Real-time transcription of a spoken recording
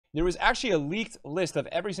there was actually a leaked list of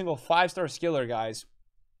every single 5-star skiller, guys,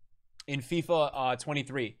 in FIFA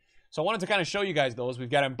 23. So I wanted to kind of show you guys those. We've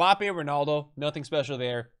got Mbappe, Ronaldo, nothing special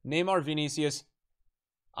there. Neymar, Vinicius,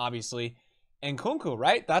 obviously. And Nkunku,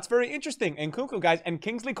 right? That's very interesting. And Nkunku, guys, and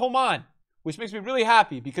Kingsley Coman, which makes me really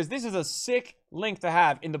happy because this is a sick link to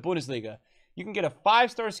have in the Bundesliga. You can get a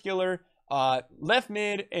 5-star skiller, left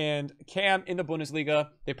mid and cam in the Bundesliga.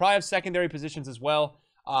 They probably have secondary positions as well.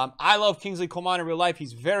 I love Kingsley Coman in real life.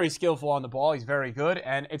 He's very skillful on the ball. He's very good.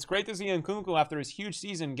 And it's great to see Nkunku, after his huge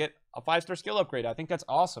season, get a 5-star skill upgrade. I think that's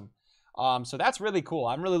awesome. So that's really cool.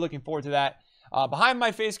 I'm really looking forward to that. Behind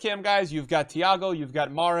my face cam, guys, you've got Thiago, you've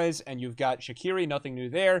got Mahrez, and you've got Shaqiri. Nothing new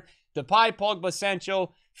there. Depay, Pogba,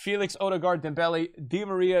 Sancho, Felix, Odegaard, Dembele, Di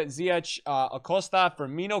Maria, Ziyech, Acosta,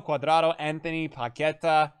 Firmino, Cuadrado, Anthony,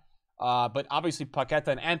 Paqueta. But obviously Paqueta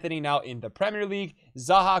and Anthony now in the Premier League.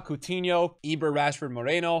 Zaha, Coutinho, Eber, Rashford,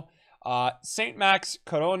 Moreno. St. Max,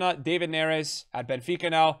 Corona, David Neres at Benfica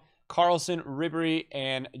now. Carlson, Ribery,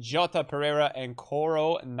 and Jota, Pereira, and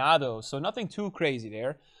Coronado. So nothing too crazy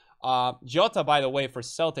there. Jota, by the way, for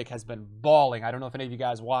Celtic has been balling. I don't know if any of you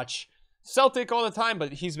guys watch Celtic all the time,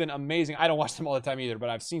 but he's been amazing. I don't watch them all the time either, but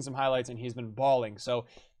I've seen some highlights and he's been balling. So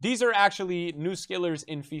these are actually new skillers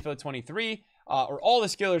in FIFA 23. Or all the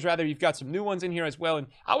skillers, rather. You've got some new ones in here as well. And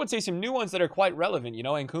I would say some new ones that are quite relevant, you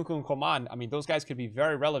know, and Nkunku and Coman. I mean, those guys could be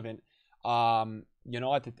very relevant, you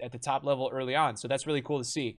know, at the top level early on. So that's really cool to see.